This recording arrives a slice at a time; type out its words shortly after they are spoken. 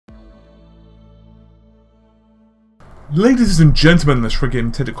Ladies and gentlemen, in this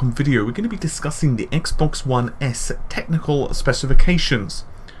Game Telecom video, we're going to be discussing the Xbox One S technical specifications.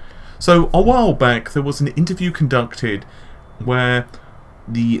 So, a while back, there was an interview conducted where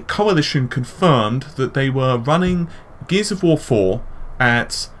the Coalition confirmed that they were running Gears of War 4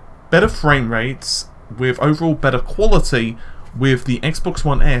 at better frame rates, with overall better quality, with the Xbox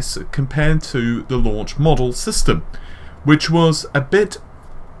One S compared to the launch model system, which was a bit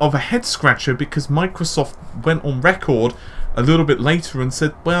of a head scratcher because Microsoft went on record a little bit later and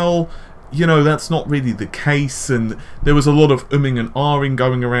said, well, you know, that's not really the case, and there was a lot of umming and ahhing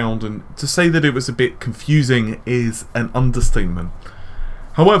going around, and to say that it was a bit confusing is an understatement.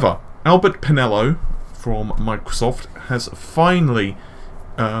 However, Albert Penello from Microsoft has finally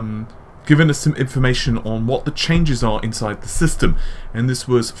given us some information on what the changes are inside the system, and this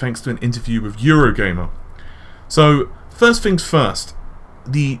was thanks to an interview with Eurogamer. So, first things first,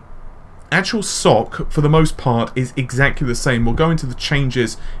 the actual SoC, for the most part, is exactly the same. We'll go into the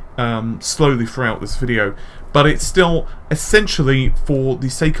changes slowly throughout this video, but it's still, essentially, for the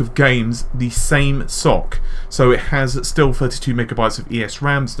sake of games, the same SoC. So it has still 32 megabytes of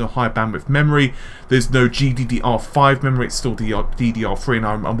eSRAM, there's no high bandwidth memory, there's no GDDR5 memory, it's still DDR3, and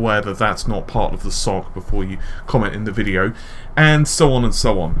I'm aware that that's not part of the SoC before you comment in the video, and so on and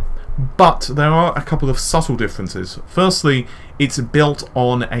so on. But there are a couple of subtle differences. Firstly, it's built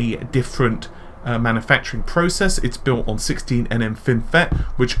on a different manufacturing process. It's built on 16nm FinFET,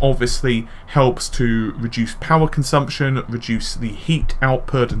 which obviously helps to reduce power consumption, reduce the heat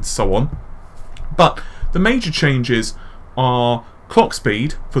output, and so on. But the major changes are clock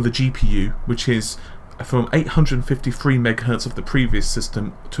speed for the GPU, which is from 853 MHz of the previous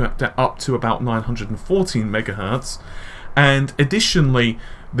system to up to about 914 MHz, and additionally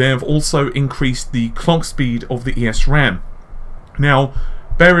they have also increased the clock speed of the eSRAM. Now,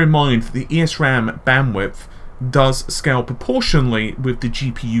 bear in mind the eSRAM bandwidth does scale proportionally with the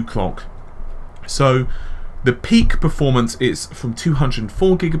GPU clock. So the peak performance is from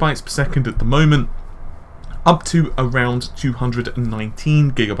 204 gigabytes per second at the moment up to around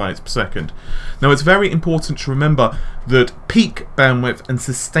 219 gigabytes per second. Now, it's very important to remember that peak bandwidth and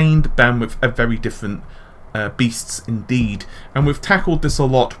sustained bandwidth are very different beasts indeed, and we've tackled this a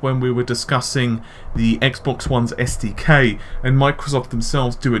lot when we were discussing the Xbox One's SDK, and Microsoft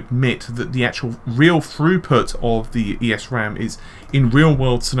themselves do admit that the actual real throughput of the eSRAM is in real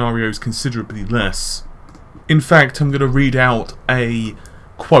world scenarios considerably less. In fact, I'm going to read out a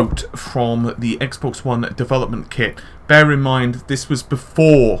quote from the Xbox One development kit. Bear in mind, this was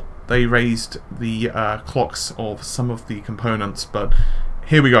before they raised the clocks of some of the components, but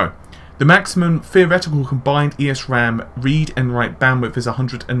here we go. The maximum theoretical combined eSRAM read and write bandwidth is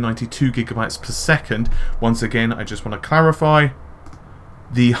 192 gigabytes per second. Once again, I just want to clarify,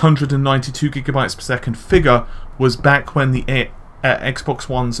 the 192 gigabytes per second figure was back when the Xbox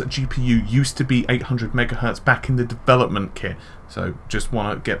One's GPU used to be 800 megahertz back in the development kit. So just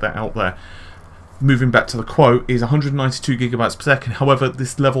want to get that out there. Moving back to the quote, is 192 gigabytes per second. However,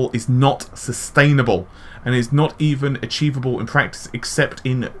 this level is not sustainable and is not even achievable in practice except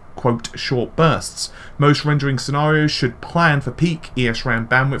in, quote, short bursts. Most rendering scenarios should plan for peak eSRAM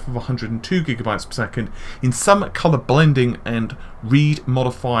bandwidth of 102 gigabytes per second. In some color blending and read,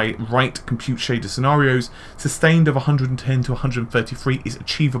 modify, write compute shader scenarios, sustained of 110 to 133 is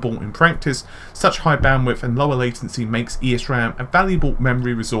achievable in practice. Such high bandwidth and lower latency makes eSRAM a valuable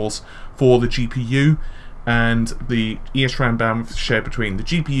memory resource for the GPU, and the eSRAM bandwidth is shared between the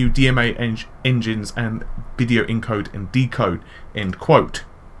GPU, DMA engines, and video encode and decode, end quote.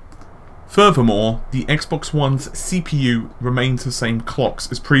 Furthermore, the Xbox One's CPU remains the same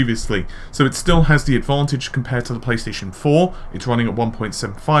clocks as previously, so it still has the advantage compared to the PlayStation 4. It's running at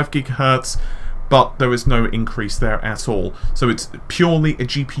 1.75 GHz, but there is no increase there at all. So it's purely a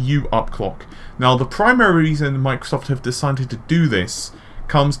GPU upclock. Now, the primary reason Microsoft have decided to do this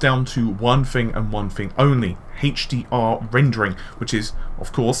comes down to one thing and one thing only: HDR rendering, which is,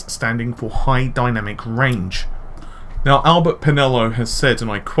 of course, standing for High Dynamic Range. Now, Albert Penello has said,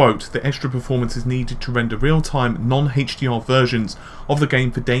 and I quote, "The extra performance is needed to render real-time, non-HDR versions of the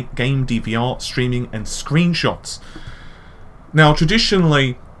game for game DVR, streaming, and screenshots." Now,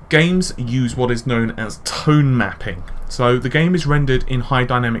 traditionally, games use what is known as tone mapping. So the game is rendered in high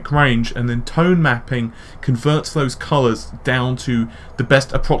dynamic range, and then tone mapping converts those colors down to the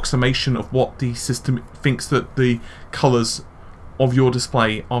best approximation of what the system thinks that the colors of your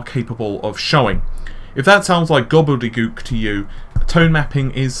display are capable of showing. If that sounds like gobbledygook to you, tone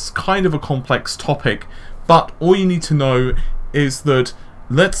mapping is kind of a complex topic, but all you need to know is that,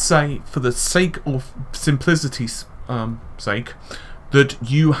 let's say, for the sake of simplicity's sake, that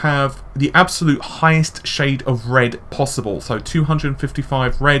you have the absolute highest shade of red possible. So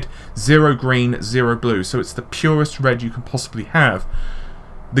 255 red, 0 green, 0 blue. So it's the purest red you can possibly have.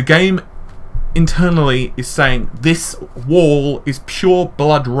 The game internally is saying this wall is pure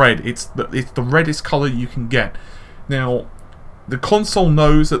blood red. It's the reddest color you can get. Now, the console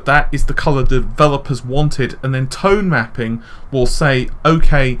knows that that is the color the developers wanted, and then tone mapping will say,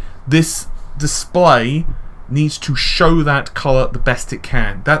 okay, this display needs to show that color the best it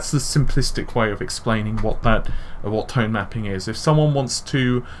can. That's the simplistic way of explaining what tone mapping is. If someone wants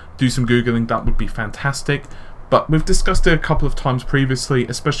to do some Googling, that would be fantastic. But we've discussed it a couple of times previously,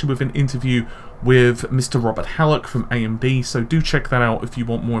 especially with an interview with Mr. Robert Hallock from AMD, so do check that out if you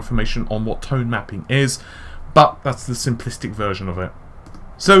want more information on what tone mapping is. But that's the simplistic version of it.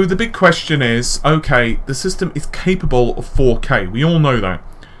 So the big question is, okay, the system is capable of 4K. We all know that.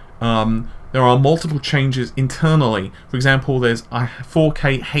 There are multiple changes internally. For example, there's a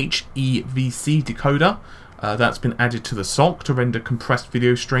 4K HEVC decoder that's been added to the SoC to render compressed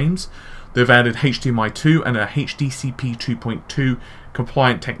video streams. They've added HDMI 2 and a HDCP 2.2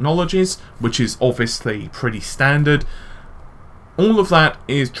 compliant technologies, which is obviously pretty standard. All of that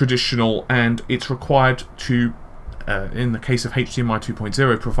is traditional, and it's required to, in the case of HDMI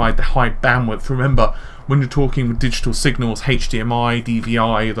 2.0, provide the high bandwidth. Remember, when you're talking with digital signals, HDMI,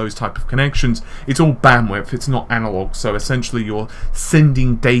 DVI, those type of connections, it's all bandwidth, it's not analog, so essentially you're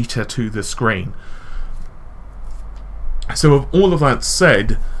sending data to the screen. So with all of that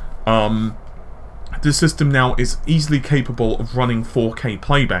said, the system now is easily capable of running 4K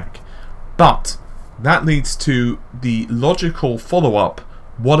playback. But that leads to the logical follow-up: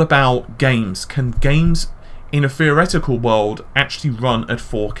 what about games? Can games in a theoretical world actually run at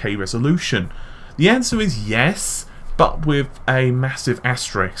 4K resolution? The answer is yes, but with a massive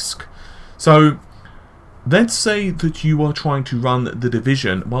asterisk. So let's say that you are trying to run The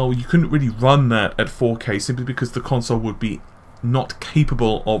Division. Well, you couldn't really run that at 4K simply because the console would be not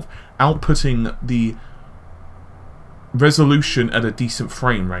capable of outputting the resolution at a decent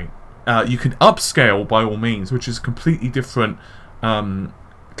frame rate. You can upscale by all means, which is a completely different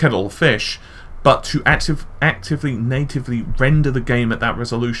kettle of fish, but to actively, natively render the game at that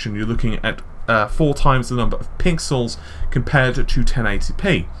resolution, you're looking at 4 times the number of pixels compared to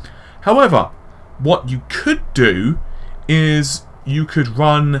 1080p. However, what you could do is you could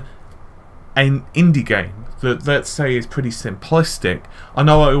run an indie game that, let's say, is pretty simplistic. I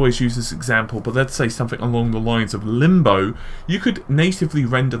know I always use this example, but let's say something along the lines of Limbo. You could natively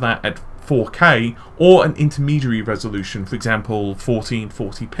render that at 4K or an intermediary resolution, for example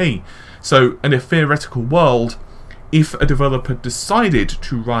 1440p. So in a theoretical world, if a developer decided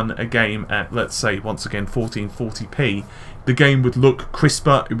to run a game at, let's say, once again 1440p, the game would look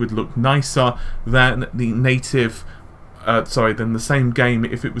crisper, it would look nicer than the native than the same game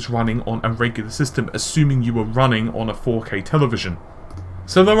if it was running on a regular system, assuming you were running on a 4K television.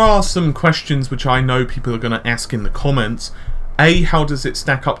 So there are some questions which I know people are going to ask in the comments. A, how does it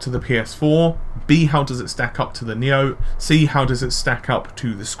stack up to the PS4? B, how does it stack up to the Neo? C, how does it stack up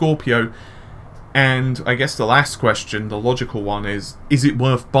to the Scorpio? And I guess the last question, the logical one, is it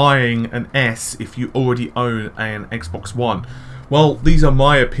worth buying an S if you already own an Xbox One? Well, these are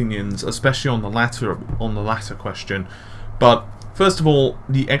my opinions, especially on the latter question. But first of all,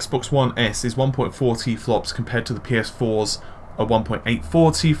 the Xbox One S is 1.4 teraflops compared to the PS4's 1.84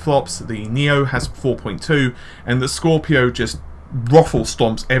 teraflops. The Neo has 4.2, and the Scorpio just ruffle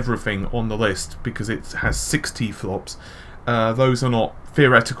stomps everything on the list because it has 6 teraflops. Those are not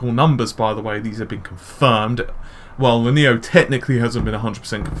theoretical numbers, by the way. These have been confirmed. Well, the Neo technically hasn't been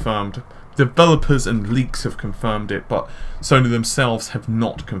 100% confirmed. Developers and leaks have confirmed it, but Sony themselves have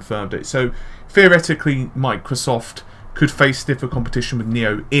not confirmed it. So theoretically, Microsoft could face stiffer competition with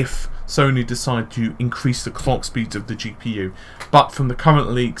Neo if Sony decide to increase the clock speeds of the GPU. But from the current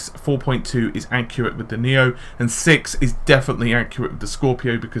leaks, 4.2 is accurate with the Neo, and 6 is definitely accurate with the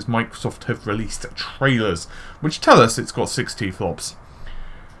Scorpio because Microsoft have released trailers which tell us it's got 6 teraflops.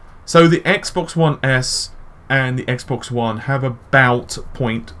 So the Xbox One S and the Xbox One have about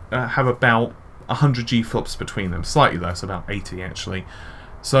 100 G-flops between them, slightly less, about 80 actually.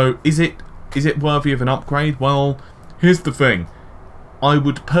 So is it worthy of an upgrade? Well, here's the thing. I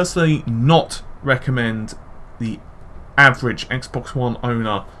would personally not recommend the average Xbox One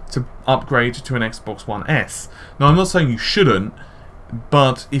owner to upgrade to an Xbox One S. Now, I'm not saying you shouldn't,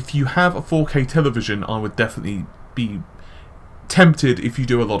 but if you have a 4K television, I would definitely be tempted if you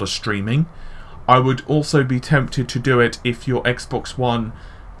do a lot of streaming. I would also be tempted to do it if your Xbox One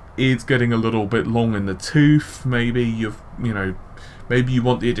is getting a little bit long in the tooth. Maybe maybe you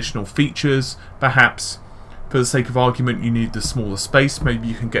want the additional features, perhaps. for the sake of argument, you need the smaller space. Maybe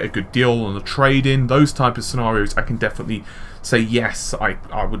you can get a good deal on a trade-in. Those type of scenarios, I can definitely say yes,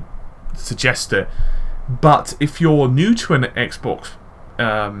 I would suggest it. But if you're new to an Xbox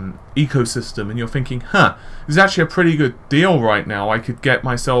ecosystem and you're thinking, this is actually a pretty good deal right now, I could get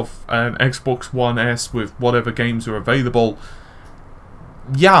myself an Xbox One S with whatever games are available,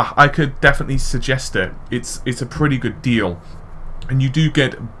 yeah, I could definitely suggest it. It's a pretty good deal, and you do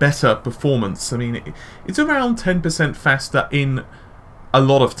get better performance. I mean, it's around 10% faster in a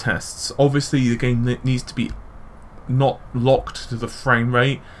lot of tests. Obviously the game needs to be not locked to the frame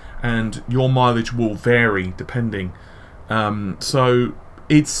rate, and your mileage will vary depending. So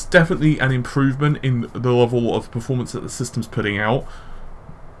it's definitely an improvement in the level of performance that the system's putting out.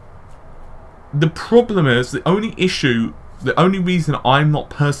 The problem is, the only reason I'm not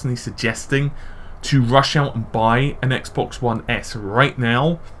personally suggesting to rush out and buy an Xbox One S right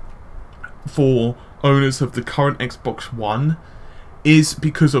now for owners of the current Xbox One is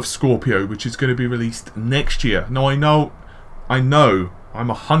because of Scorpio, which is going to be released next year. Now I know, I'm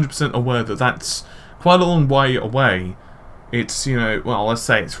 100% aware that that's quite a long way away. It's, you know, well, let's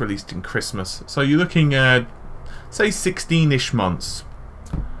say it's released in Christmas. So you're looking at, say, 16-ish months.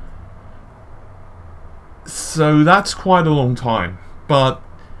 So that's quite a long time. But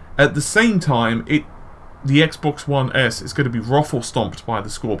at the same time, the Xbox One S is going to be ruffle-stomped by the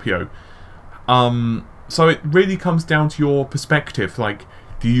Scorpio. So it really comes down to your perspective. Like,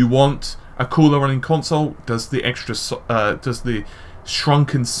 do you want a cooler running console? Does the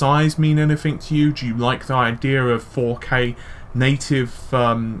shrunken size mean anything to you? Do you like the idea of 4K native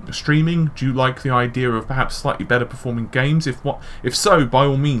streaming? Do you like the idea of perhaps slightly better performing games? If so, by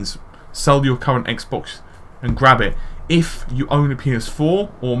all means, sell your current Xbox and grab it. If you own a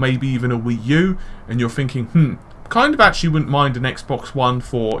PS4 or maybe even a Wii U and you're thinking, kind of actually wouldn't mind an Xbox One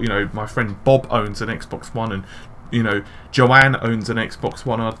for, you know, my friend Bob owns an Xbox One and, you know, Joanne owns an Xbox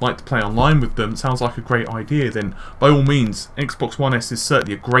One and I'd like to play online with them, sounds like a great idea, then by all means, Xbox One S is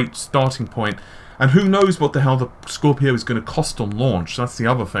certainly a great starting point. And who knows what the hell the Scorpio is going to cost on launch. That's the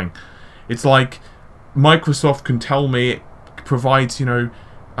other thing. It's like Microsoft can tell me it provides, you know,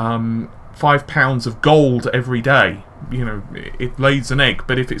 £5 of gold every day. You know, it lays an egg,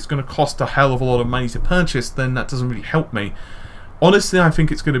 but if it's going to cost a hell of a lot of money to purchase, then that doesn't really help me. Honestly, I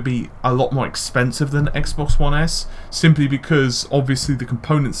think it's going to be a lot more expensive than the Xbox One S, simply because obviously the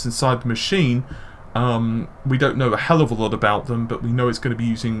components inside the machine, we don't know a hell of a lot about them, but we know it's going to be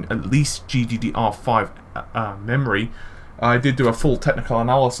using at least GDDR5 memory. I did do a full technical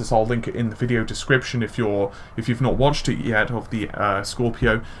analysis. I'll link it in the video description if you've not watched it yet, of the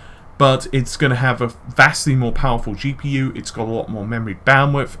Scorpio. But it's going to have a vastly more powerful GPU, it's got a lot more memory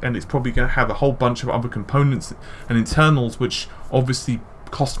bandwidth, and it's probably going to have a whole bunch of other components and internals which obviously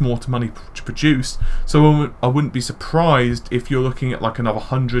cost more money to produce. So I wouldn't be surprised if you're looking at like another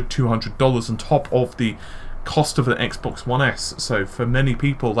 $100, $200 on top of the cost of an Xbox One S. So for many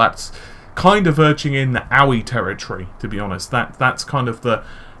people, that's kind of verging in the owie territory, to be honest. That's kind of the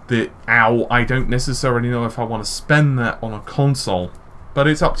ow, I don't necessarily know if I want to spend that on a console. But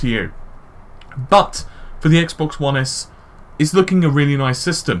it's up to you. But for the Xbox One S, it's looking a really nice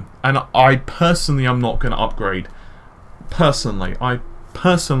system, and I personally am not going to upgrade. I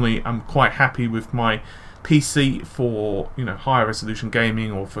personally am quite happy with my PC for, you know, higher resolution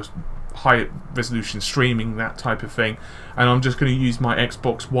gaming or for high resolution streaming, that type of thing, and I'm just going to use my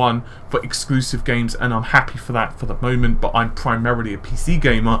Xbox One for exclusive games, and I'm happy for that for the moment. But I'm primarily a PC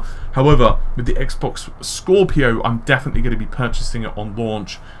gamer. However, with the Xbox Scorpio, I'm definitely going to be purchasing it on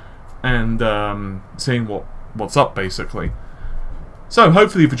launch and seeing what's up, basically. So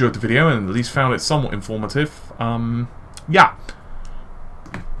hopefully you've enjoyed the video and at least found it somewhat informative. Yeah,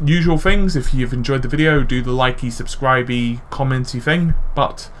 usual things. If you've enjoyed the video, do the likey, subscribey, commenty thing.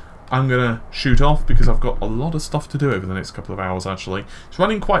 But I'm going to shoot off because I've got a lot of stuff to do over the next couple of hours, actually. It's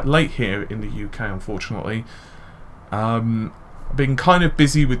running quite late here in the UK, unfortunately. I've been kind of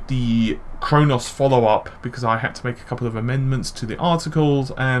busy with the Kronos follow-up because I had to make a couple of amendments to the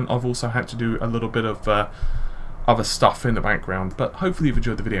articles, and I've also had to do a little bit of other stuff in the background. But hopefully you've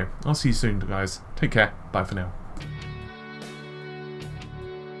enjoyed the video. I'll see you soon, guys. Take care. Bye for now.